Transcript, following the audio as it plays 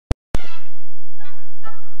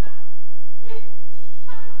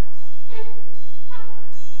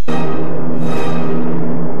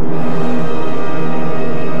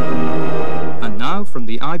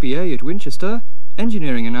the IBA at Winchester,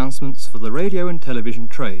 engineering announcements for the radio and television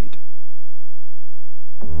trade.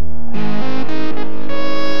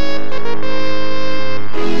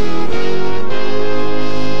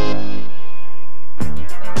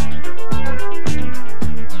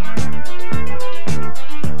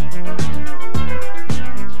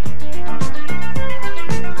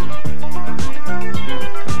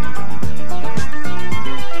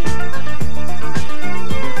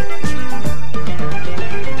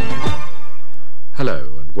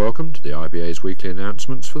 Hello and welcome to the IBA's weekly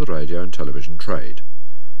announcements for the radio and television trade.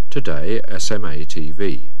 Today,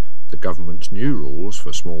 SMATV, the government's new rules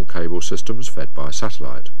for small cable systems fed by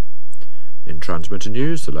satellite. In transmitter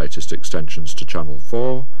news, the latest extensions to Channel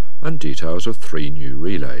 4 and details of 3 new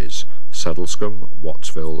relays, Saddlescombe,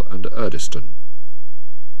 Wattsville and Erdiston.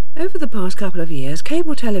 Over the past couple of years,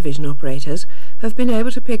 cable television operators have been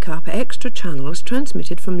able to pick up extra channels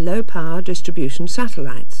transmitted from low-power distribution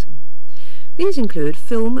satellites. These include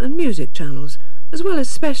film and music channels, as well as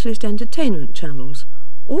specialist entertainment channels,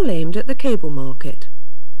 all aimed at the cable market.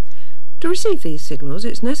 To receive these signals,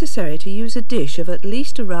 it's necessary to use a dish of at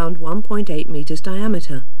least around 1.8 metres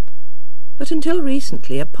diameter. But until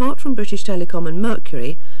recently, apart from British Telecom and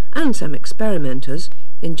Mercury, and some experimenters,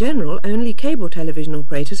 in general only cable television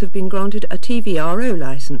operators have been granted a TVRO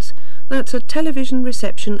licence. That's a television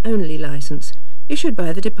reception only licence, issued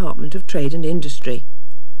by the Department of Trade and Industry.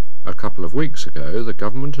 A couple of weeks ago, the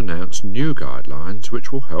government announced new guidelines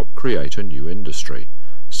which will help create a new industry,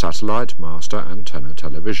 Satellite Master Antenna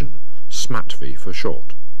Television, SMATV for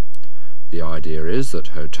short. The idea is that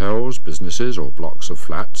hotels, businesses or blocks of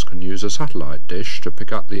flats can use a satellite dish to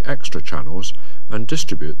pick up the extra channels and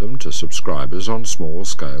distribute them to subscribers on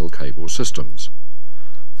small-scale cable systems.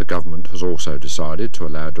 The government has also decided to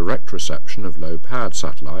allow direct reception of low-powered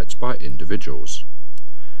satellites by individuals.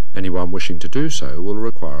 Anyone wishing to do so will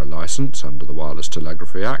require a licence under the Wireless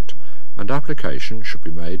Telegraphy Act, and application should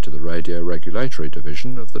be made to the Radio Regulatory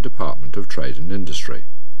Division of the Department of Trade and Industry.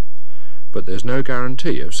 But there's no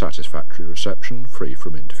guarantee of satisfactory reception free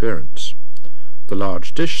from interference. The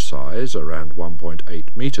large dish size, around 1.8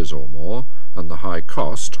 metres or more, and the high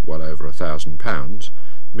cost, well over £1,000,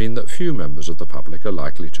 mean that few members of the public are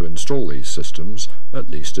likely to install these systems, at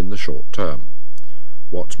least in the short term.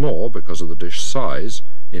 What's more, because of the dish size,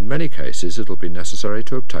 in many cases it will be necessary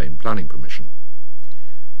to obtain planning permission.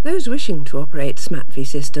 Those wishing to operate SMATV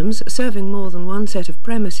systems serving more than one set of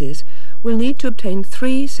premises will need to obtain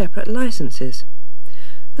 3 separate licences.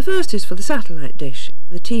 The first is for the satellite dish,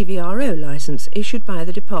 the TVRO licence issued by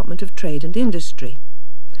the Department of Trade and Industry.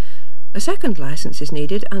 A second licence is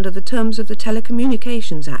needed under the terms of the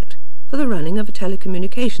Telecommunications Act for the running of a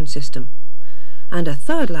telecommunication system, and a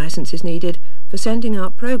third licence is needed for sending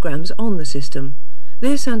out programmes on the system,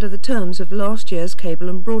 this under the terms of last year's Cable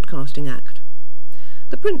and Broadcasting Act.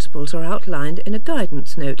 The principles are outlined in a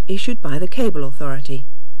guidance note issued by the Cable Authority.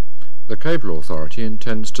 The Cable Authority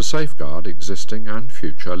intends to safeguard existing and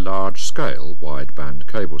future large-scale wideband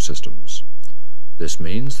cable systems. This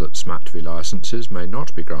means that SMATV licences may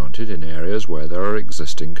not be granted in areas where there are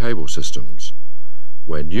existing cable systems.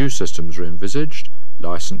 Where new systems are envisaged,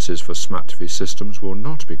 licences for SMATV systems will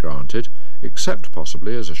not be granted, except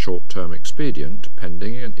possibly as a short-term expedient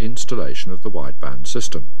pending an installation of the wideband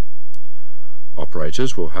system.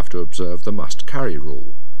 Operators will have to observe the must-carry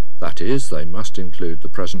rule. That is, they must include the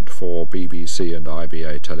present 4 BBC and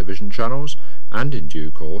IBA television channels and, in due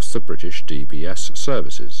course, the British DBS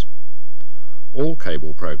services. All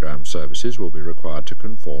cable programme services will be required to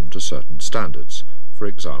conform to certain standards, for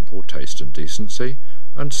example taste and decency,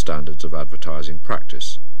 and standards of advertising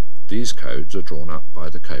practice. These codes are drawn up by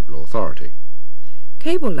the Cable Authority.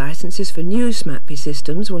 Cable licences for new SMATV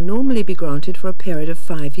systems will normally be granted for a period of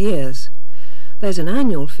 5 years. There's an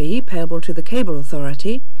annual fee payable to the Cable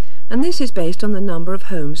Authority, and this is based on the number of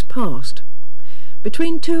homes passed.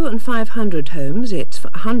 Between 200 and 500 homes it's for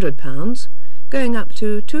 £100, going up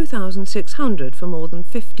to £2,600 for more than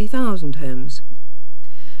 50,000 homes.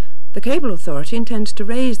 The Cable Authority intends to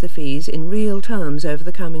raise the fees in real terms over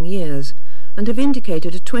the coming years, and have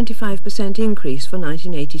indicated a 25% increase for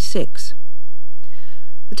 1986.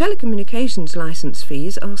 The telecommunications licence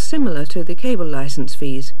fees are similar to the cable licence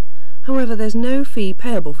fees. However, there's no fee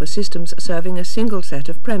payable for systems serving a single set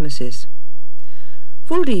of premises.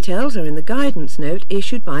 Full details are in the guidance note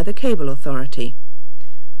issued by the Cable Authority.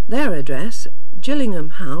 Their address,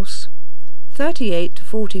 Gillingham House,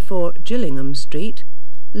 3844 Gillingham Street,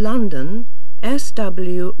 London,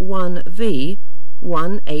 SW1V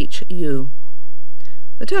 1HU.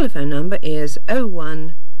 The telephone number is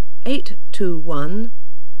 01821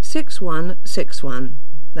 6161.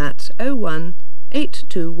 That's 01821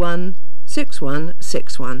 821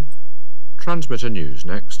 6161. Transmitter news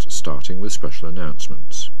next, starting with special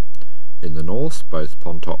announcements. In the north, both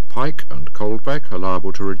Pontop Pike and Coldbeck are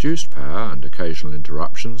liable to reduced power and occasional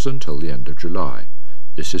interruptions until the end of July.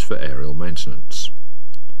 This is for aerial maintenance.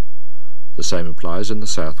 The same applies in the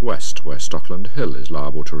southwest, where Stockland Hill is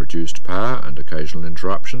liable to reduced power and occasional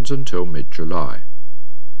interruptions until mid-July.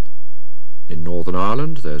 In Northern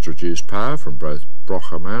Ireland, there's reduced power from both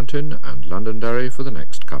Brocha Mountain and Londonderry for the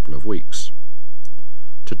next couple of weeks.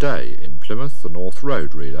 Today, in Plymouth, the North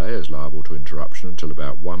Road relay is liable to interruption until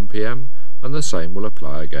about 1 p.m, and the same will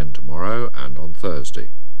apply again tomorrow and on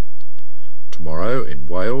Thursday. Tomorrow, in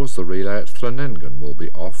Wales, the relay at Llanengen will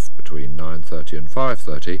be off between 9:30 and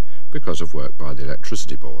 5:30 because of work by the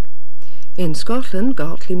Electricity Board. In Scotland,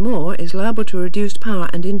 Gartley Moor is liable to reduced power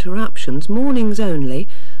and interruptions mornings only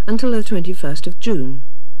until the 21st of June.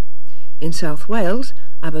 In South Wales,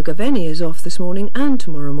 Abergavenny is off this morning and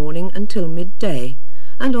tomorrow morning until midday,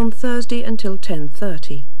 and on Thursday until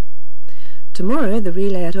 10:30. Tomorrow the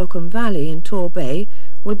relay at Ockham Valley in Tor Bay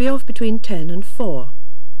will be off between 10 and 4.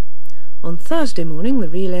 On Thursday morning the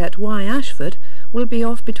relay at Y Ashford will be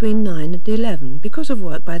off between 9 and 11 because of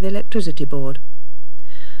work by the Electricity Board.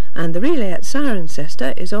 And the relay at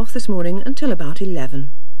Cirencester is off this morning until about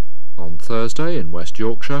 11. On Thursday in West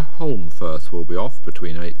Yorkshire, Holmfirth will be off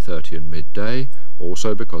between 8:30 and midday,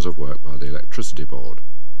 also because of work by the Electricity Board.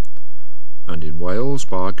 And in Wales,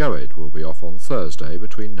 Bargoed will be off on Thursday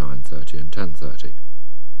between 9:30 and 10:30.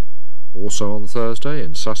 Also on Thursday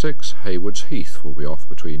in Sussex, Haywards Heath will be off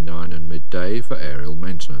between 9 and midday for aerial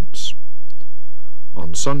maintenance.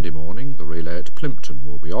 On Sunday morning, the relay at Plympton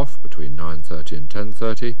will be off between 9:30 and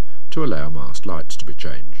 10:30 to allow mast lights to be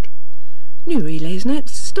changed. New relays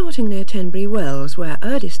next, starting near Tenbury Wells, where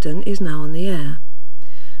Urdiston is now on the air.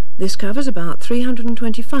 This covers about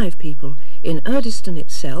 325 people in Urdiston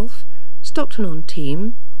itself,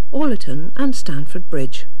 Stockton-on-Team, Allerton and Stanford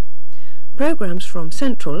Bridge. Programmes from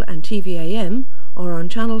Central and TVAM are on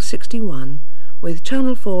Channel 61, with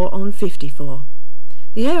Channel 4 on 54.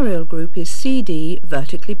 The aerial group is CD,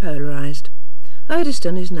 vertically polarised.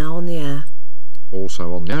 Urdiston is now on the air.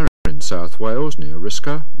 Also on the air in South Wales, near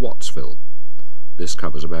Risca, Wattsville. This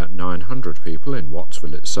covers about 900 people in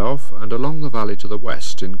Wattsville itself and along the valley to the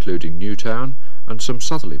west, including Newtown and some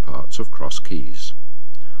southerly parts of Cross Keys.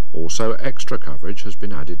 Also, extra coverage has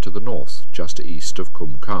been added to the north, just east of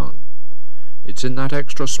Cwmcarn. It's in that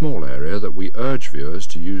extra small area that we urge viewers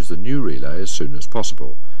to use the new relay as soon as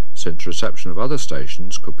possible, since reception of other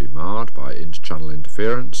stations could be marred by inter-channel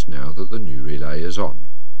interference now that the new relay is on.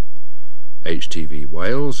 HTV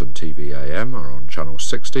Wales and TVAM are on Channel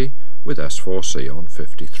 60, with S4C on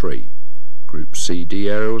 53. Group CD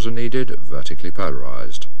aerials are needed, vertically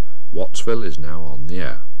polarised. Wattsville is now on the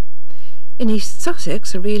air. In East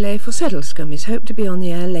Sussex, a relay for Sedlescombe is hoped to be on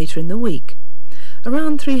the air later in the week.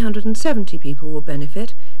 Around 370 people will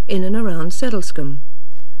benefit in and around Sedlescombe.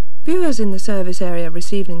 Viewers in the service area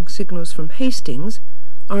receiving signals from Hastings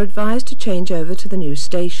are advised to change over to the new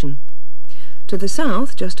station. To the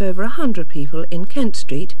south, just over 100 people in Kent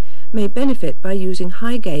Street may benefit by using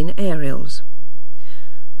high-gain aerials.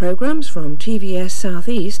 Programmes from TVS South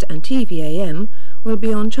East and TVAM will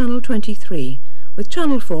be on Channel 23, with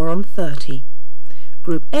Channel 4 on 30.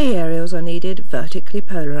 Group A aerials are needed, vertically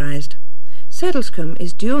polarised. Sedlescombe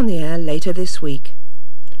is due on the air later this week.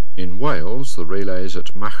 In Wales, the relays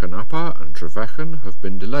at Machynapa and Trefechan have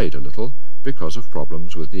been delayed a little because of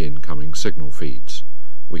problems with the incoming signal feeds.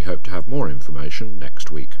 We hope to have more information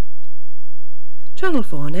next week. Channel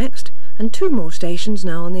 4 next, and 2 more stations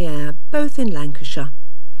now on the air, both in Lancashire.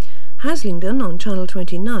 Haslingden on Channel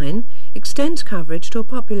 29 extends coverage to a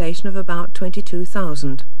population of about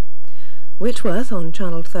 22,000. Whitworth on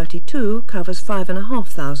Channel 32 covers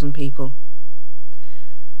 5,500 people.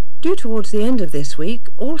 Due towards the end of this week,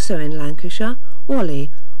 also in Lancashire,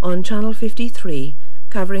 Whalley on Channel 53,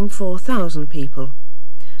 covering 4,000 people.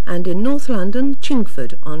 And in North London,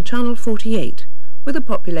 Chingford on Channel 48, with a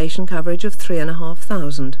population coverage of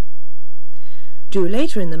 3,500. Due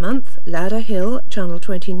later in the month, Ladder Hill, Channel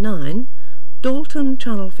 29, Dalton,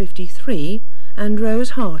 Channel 53, and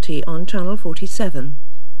Rose Hearty on Channel 47.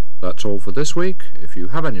 That's all for this week. If you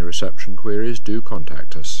have any reception queries, do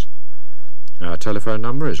contact us. Our telephone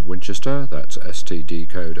number is Winchester, that's STD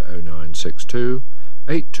code 0962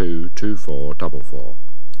 822444.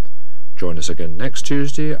 Join us again next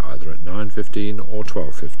Tuesday, either at 9:15 or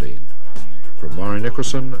 12:15. From Murray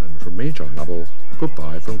Nicholson and from me, John Lovell,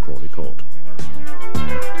 goodbye from Crawley Court.